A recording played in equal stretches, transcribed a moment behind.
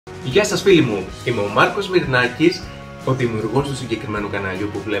Γεια σας φίλοι μου, είμαι ο Μάρκος Μυρνάκης, ο δημιουργός του συγκεκριμένου καναλιού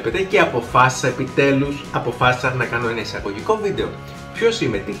που βλέπετε και αποφάσισα να κάνω ένα εισαγωγικό βίντεο. Ποιος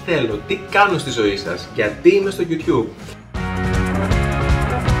είμαι, τι θέλω, τι κάνω στη ζωή σας, γιατί είμαι στο YouTube.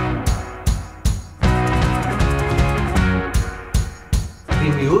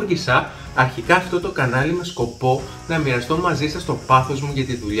 Δημιούργησα αρχικά αυτό το κανάλι με σκοπό να μοιραστώ μαζί σας το πάθος μου για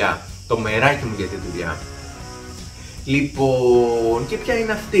τη δουλειά, το μεράκι μου για τη δουλειά. Λοιπόν, και ποια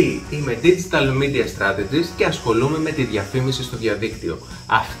είναι αυτή? Είμαι digital media strategist και ασχολούμαι με τη διαφήμιση στο διαδίκτυο.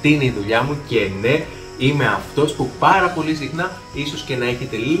 Αυτή είναι η δουλειά μου και ναι, είμαι αυτός που πάρα πολύ συχνά ίσως και να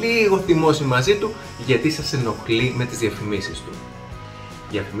έχετε λίγο θυμώσει μαζί του γιατί σας ενοχλεί με τις διαφημίσεις του.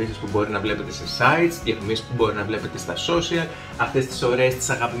 Διαφημίσεις που μπορεί να βλέπετε σε sites, διαφημίσεις που μπορεί να βλέπετε στα social, αυτές τις ωραίες, τις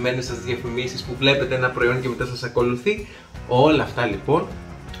αγαπημένες σας διαφημίσεις που βλέπετε ένα προϊόν και μετά σας ακολουθεί. Όλα αυτά λοιπόν,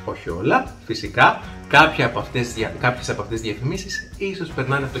 όχι όλα, φυσικά, κάποιες από αυτές τις διαφημίσεις ίσως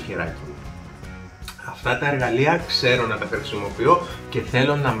περνάνε από το χεράκι μου. Αυτά τα εργαλεία ξέρω να τα χρησιμοποιώ και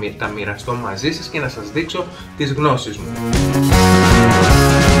θέλω να τα μοιραστώ μαζί σας και να σας δείξω τις γνώσεις μου.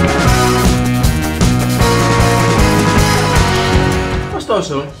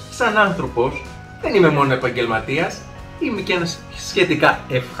 Ωστόσο, σαν άνθρωπος, δεν είμαι μόνο επαγγελματίας, είμαι και ένας σχετικά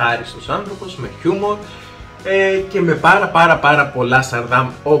ευχάριστος άνθρωπος με χιούμορ και με πάρα πολλά σαρδάμ,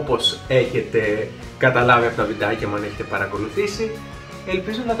 όπως έχετε καταλάβει από τα βιντεάκια μου αν έχετε παρακολουθήσει.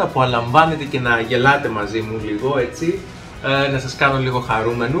 Ελπίζω να τα απολαμβάνετε και να γελάτε μαζί μου λίγο έτσι, να σας κάνω λίγο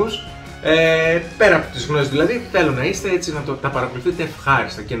χαρούμενους. Πέρα από τις γνώσεις δηλαδή, θέλω να είστε έτσι, να τα παρακολουθείτε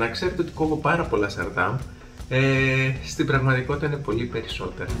ευχάριστα και να ξέρετε ότι κόβω πάρα πολλά σαρδάμ. Στην πραγματικότητα είναι πολύ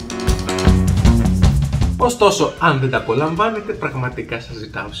περισσότερα. Ωστόσο, αν δεν τα απολαμβάνετε, πραγματικά σας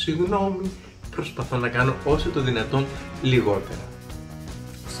ζητάω συγγνώμη. Προσπαθώ να κάνω όσο το δυνατόν λιγότερα.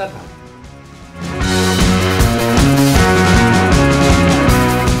 Σαρδάμ.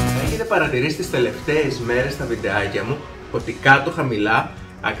 Έχετε παρατηρήσει τις τελευταίες μέρες στα βιντεάκια μου ότι κάτω χαμηλά,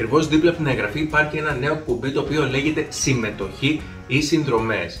 ακριβώς δίπλα από την εγγραφή, υπάρχει ένα νέο κουμπί το οποίο λέγεται συμμετοχή ή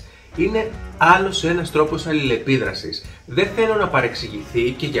συνδρομές. Είναι άλλος ένας τρόπος αλληλεπίδρασης. Δεν θέλω να παρεξηγηθεί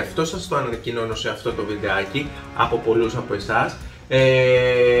και γι' αυτό σας το ανακοινώνω σε αυτό το βιντεάκι από πολλούς από εσάς,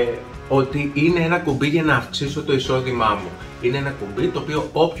 ότι είναι ένα κουμπί για να αυξήσω το εισόδημά μου. Είναι ένα κουμπί το οποίο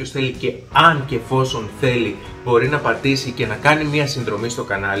όποιος θέλει και αν και εφόσον θέλει μπορεί να πατήσει και να κάνει μια συνδρομή στο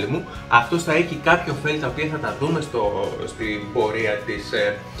κανάλι μου. Αυτός θα έχει κάποια ωφέλη τα οποία θα τα δούμε στην πορεία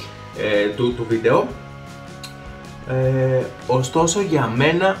του βίντεο. Ωστόσο για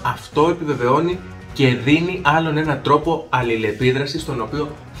μένα αυτό επιβεβαιώνει και δίνει άλλον ένα τρόπο αλληλεπίδρασης τον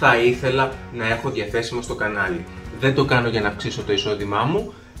οποίο θα ήθελα να έχω διαθέσιμο στο κανάλι. Δεν το κάνω για να αυξήσω το εισόδημά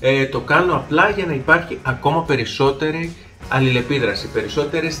μου, το κάνω απλά για να υπάρχει ακόμα περισσότερη αλληλεπίδραση,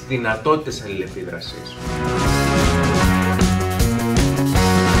 περισσότερες δυνατότητες αλληλεπίδρασης.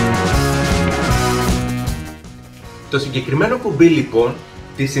 Το συγκεκριμένο κουμπί λοιπόν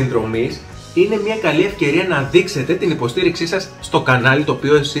της συνδρομής είναι μια καλή ευκαιρία να δείξετε την υποστήριξή σας στο κανάλι το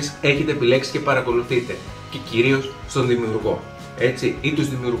οποίο εσείς έχετε επιλέξει και παρακολουθείτε και κυρίως στον δημιουργό, έτσι, ή τους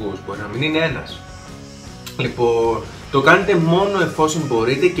δημιουργούς, μπορεί να μην είναι ένας. Λοιπόν, το κάνετε μόνο εφόσον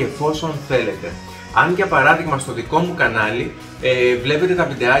μπορείτε και εφόσον θέλετε. Αν για παράδειγμα στο δικό μου κανάλι βλέπετε τα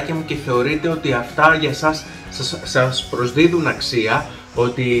βιντεάκια μου και θεωρείτε ότι αυτά για σας προσδίδουν αξία,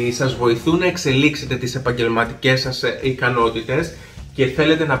 ότι σας βοηθούν να εξελίξετε τις επαγγελματικές σας ικανότητες και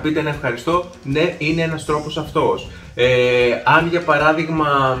θέλετε να πείτε ένα ευχαριστώ, ναι, είναι ένας τρόπος αυτός. Αν για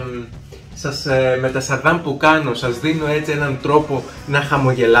παράδειγμα με τα σαρδάμ που κάνω σας δίνω έτσι έναν τρόπο να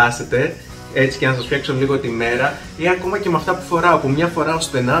χαμογελάσετε, έτσι και να σας φτιάξω λίγο τη μέρα, ή ακόμα και με αυτά που φοράω, που μια φοράω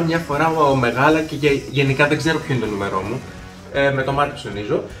στενά, μια φοράω μεγάλα και γενικά δεν ξέρω ποιο είναι το νούμερό μου, με το μάτι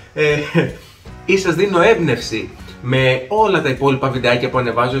ψωνίζω, ή σας δίνω έμπνευση με όλα τα υπόλοιπα βιντεάκια που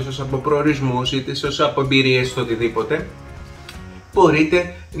ανεβάζω, ίσως από προορισμούς, είτε ίσως από εμπειρίες, στο οτιδήποτε,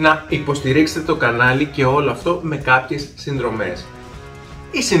 μπορείτε να υποστηρίξετε το κανάλι και όλο αυτό με κάποιες συνδρομές.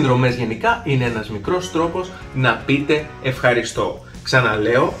 Οι συνδρομές γενικά είναι ένας μικρός τρόπος να πείτε ευχαριστώ.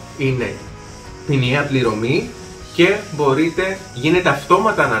 Ξαναλέω, είναι μηνιαία πληρωμή και γίνεται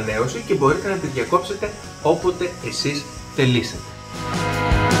αυτόματα ανανέωση και μπορείτε να τη διακόψετε όποτε εσείς θελήσετε.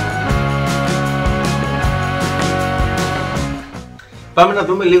 Πάμε να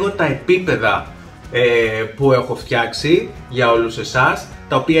δούμε λίγο τα επίπεδα που έχω φτιάξει για όλους εσάς,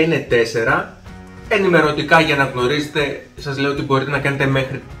 τα οποία είναι 4. Ενημερωτικά για να γνωρίζετε, σας λέω ότι μπορείτε να κάνετε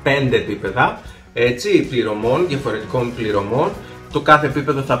μέχρι 5 επίπεδα, έτσι, πληρωμών, διαφορετικών πληρωμών. Το κάθε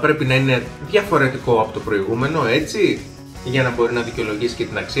επίπεδο θα πρέπει να είναι διαφορετικό από το προηγούμενο, έτσι, για να μπορεί να δικαιολογήσει και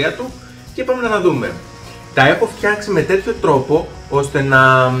την αξία του. Και πάμε να τα δούμε. Τα έχω φτιάξει με τέτοιο τρόπο ώστε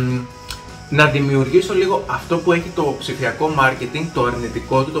να να δημιουργήσω λίγο αυτό που έχει το ψηφιακό marketing, το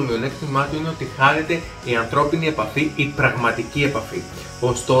αρνητικό του, το μειονέκτημά του είναι ότι χάνεται η ανθρώπινη επαφή, η πραγματική επαφή.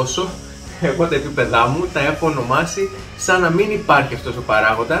 Ωστόσο, εγώ τα επίπεδά μου τα έχω ονομάσει σαν να μην υπάρχει αυτός ο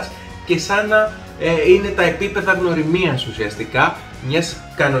παράγοντας και σαν να είναι τα επίπεδα γνωριμίας ουσιαστικά μιας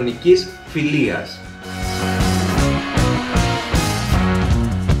κανονικής φιλίας.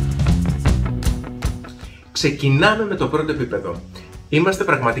 Ξεκινάμε με το πρώτο επίπεδο. Είμαστε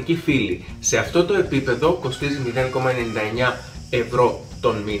πραγματικοί φίλοι. Σε αυτό το επίπεδο κοστίζει 0,99 ευρώ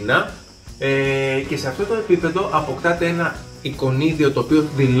τον μήνα και σε αυτό το επίπεδο αποκτάτε ένα εικονίδιο το οποίο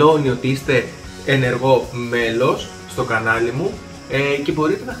δηλώνει ότι είστε ενεργό μέλος στο κανάλι μου και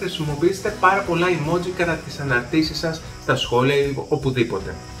μπορείτε να χρησιμοποιήσετε πάρα πολλά emoji κατά τις αναρτήσεις σας, στα σχόλια ή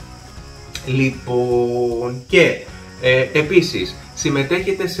οπουδήποτε. Λοιπόν, και επίσης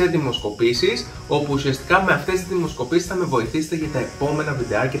συμμετέχετε σε δημοσκοπήσεις όπου ουσιαστικά με αυτές τις δημοσκοπήσεις θα με βοηθήσετε για τα επόμενα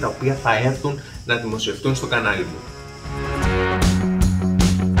βιντεάκια τα οποία θα έρθουν να δημοσιευτούν στο κανάλι μου.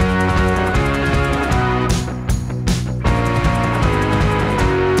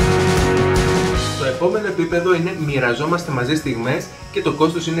 Το επόμενο επίπεδο είναι μοιραζόμαστε μαζί στιγμές και το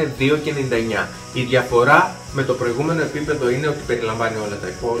κόστος είναι 2,99. Η διαφορά με το προηγούμενο επίπεδο είναι ότι περιλαμβάνει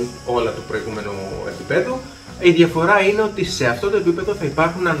όλα του προηγούμενου επίπεδου. Η διαφορά είναι ότι σε αυτό το επίπεδο θα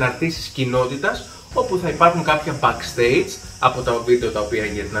υπάρχουν αναρτήσεις κοινότητας όπου θα υπάρχουν κάποια backstage από τα βίντεο τα οποία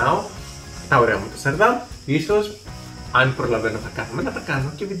γυρνάω, τα ωραία μου τα σαρδά, ίσως αν προλαβαίνω θα κάθομαι να τα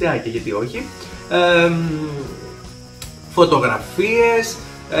κάνω και βιντεάκια, γιατί όχι, φωτογραφίες,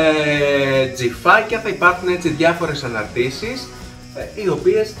 τζιφάκια, θα υπάρχουν έτσι διάφορες αναρτήσεις οι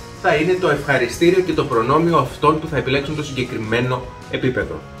οποίες θα είναι το ευχαριστήριο και το προνόμιο αυτών που θα επιλέξουν το συγκεκριμένο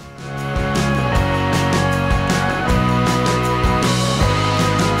επίπεδο.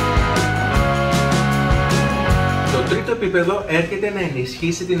 Το τρίτο επίπεδο έρχεται να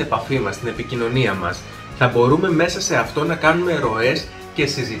ενισχύσει την επαφή μας, την επικοινωνία μας. Θα μπορούμε μέσα σε αυτό να κάνουμε ροές και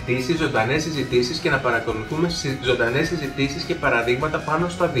συζητήσεις, ζωντανές συζητήσεις και να παρακολουθούμε ζωντανές συζητήσεις και παραδείγματα πάνω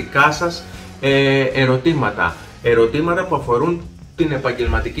στα δικά σας ερωτήματα. Ερωτήματα που αφορούν την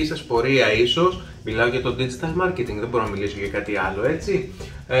επαγγελματική σας πορεία ίσως, μιλάω για το digital marketing, δεν μπορώ να μιλήσω για κάτι άλλο, έτσι.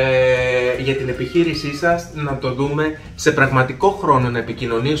 Για την επιχείρησή σας, να το δούμε σε πραγματικό χρόνο, να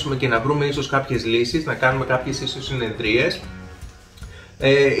επικοινωνήσουμε και να βρούμε ίσως κάποιες λύσεις, να κάνουμε κάποιες ίσως συνεδρίες,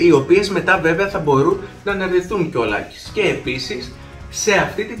 οι οποίες μετά βέβαια θα μπορούν να αναρτηθούν κιόλας. Και επίσης, σε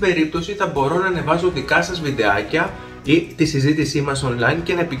αυτή την περίπτωση θα μπορώ να ανεβάζω δικά σας βιντεάκια ή τη συζήτησή μας online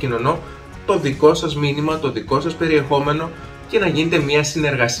και να επικοινωνώ το δικό σας μήνυμα, το δικό σας περιεχόμενο και να γίνεται μια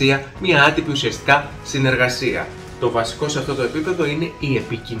συνεργασία, μια άτυπη ουσιαστικά συνεργασία. Το βασικό σε αυτό το επίπεδο είναι η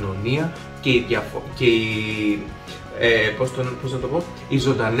επικοινωνία και οι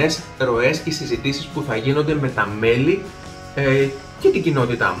ζωντανές ροές και συζητήσεις που θα γίνονται με τα μέλη και την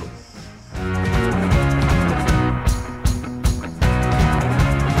κοινότητά μου.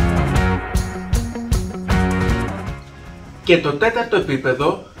 Και το τέταρτο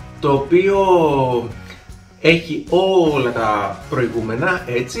επίπεδο, το οποίο έχει όλα τα προηγούμενα,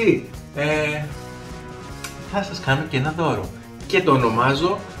 έτσι, θα σας κάνω και ένα δώρο και το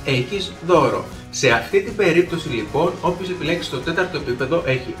ονομάζω έχεις δώρο. Σε αυτή την περίπτωση λοιπόν, όποιος επιλέξει το τέταρτο επίπεδο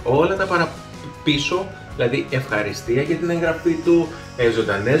έχει όλα τα παραπίσω, δηλαδή ευχαριστία για την εγγραφή του,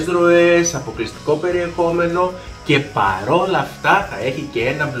 ζωντανές ροές, αποκλειστικό περιεχόμενο και παρόλα αυτά θα έχει και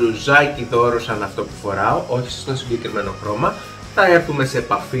ένα μπλουζάκι δώρο σαν αυτό που φοράω, όχι στο συγκεκριμένο χρώμα. Θα έρθουμε σε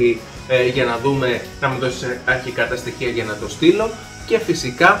επαφή για να δούμε, να μου δώσει αρχικά τα στοιχεία για να το στείλω και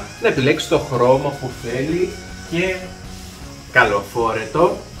φυσικά να επιλέξει το χρώμα που θέλει και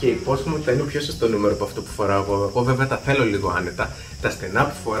καλοφόρετο και υπόσχομαι ότι θα είναι πιο σωστό νούμερο από αυτό που φοράω εγώ. Εγώ βέβαια τα θέλω λίγο άνετα. Τα στενά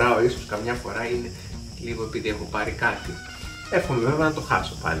που φοράω ίσως καμιά φορά είναι λίγο επειδή έχω πάρει κάτι. Εύχομαι βέβαια να το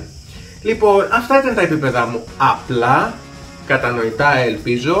χάσω πάλι. Λοιπόν, αυτά ήταν τα επίπεδα μου. Απλά, κατανοητά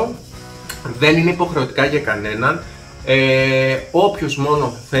ελπίζω, δεν είναι υποχρεωτικά για κανέναν. Όποιος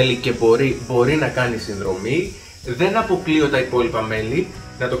μόνο θέλει και μπορεί να κάνει συνδρομή. Δεν αποκλείω τα υπόλοιπα μέλη,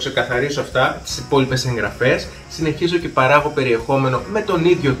 να το ξεκαθαρίσω αυτά, τις υπόλοιπες εγγραφές. Συνεχίζω και παράγω περιεχόμενο με τον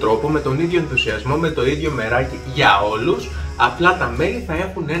ίδιο τρόπο, με τον ίδιο ενθουσιασμό, με το ίδιο μεράκι για όλους. Απλά τα μέλη θα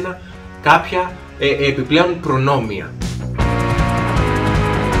έχουν κάποια επιπλέον προνόμια.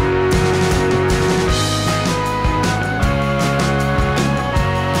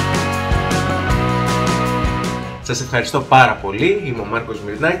 Σας ευχαριστώ πάρα πολύ, είμαι ο Μάρκος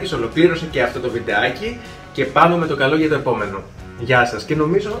Μυρνάκης, ολοκλήρωσα και αυτό το βιντεάκι και πάμε με το καλό για το επόμενο. Γεια σας και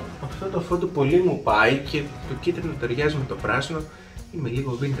νομίζω αυτό το φόντο πολύ μου πάει και το κίτρινο ταιριάζει με το πράσινο, είμαι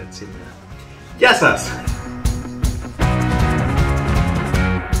λίγο vintage σήμερα. Γεια σας!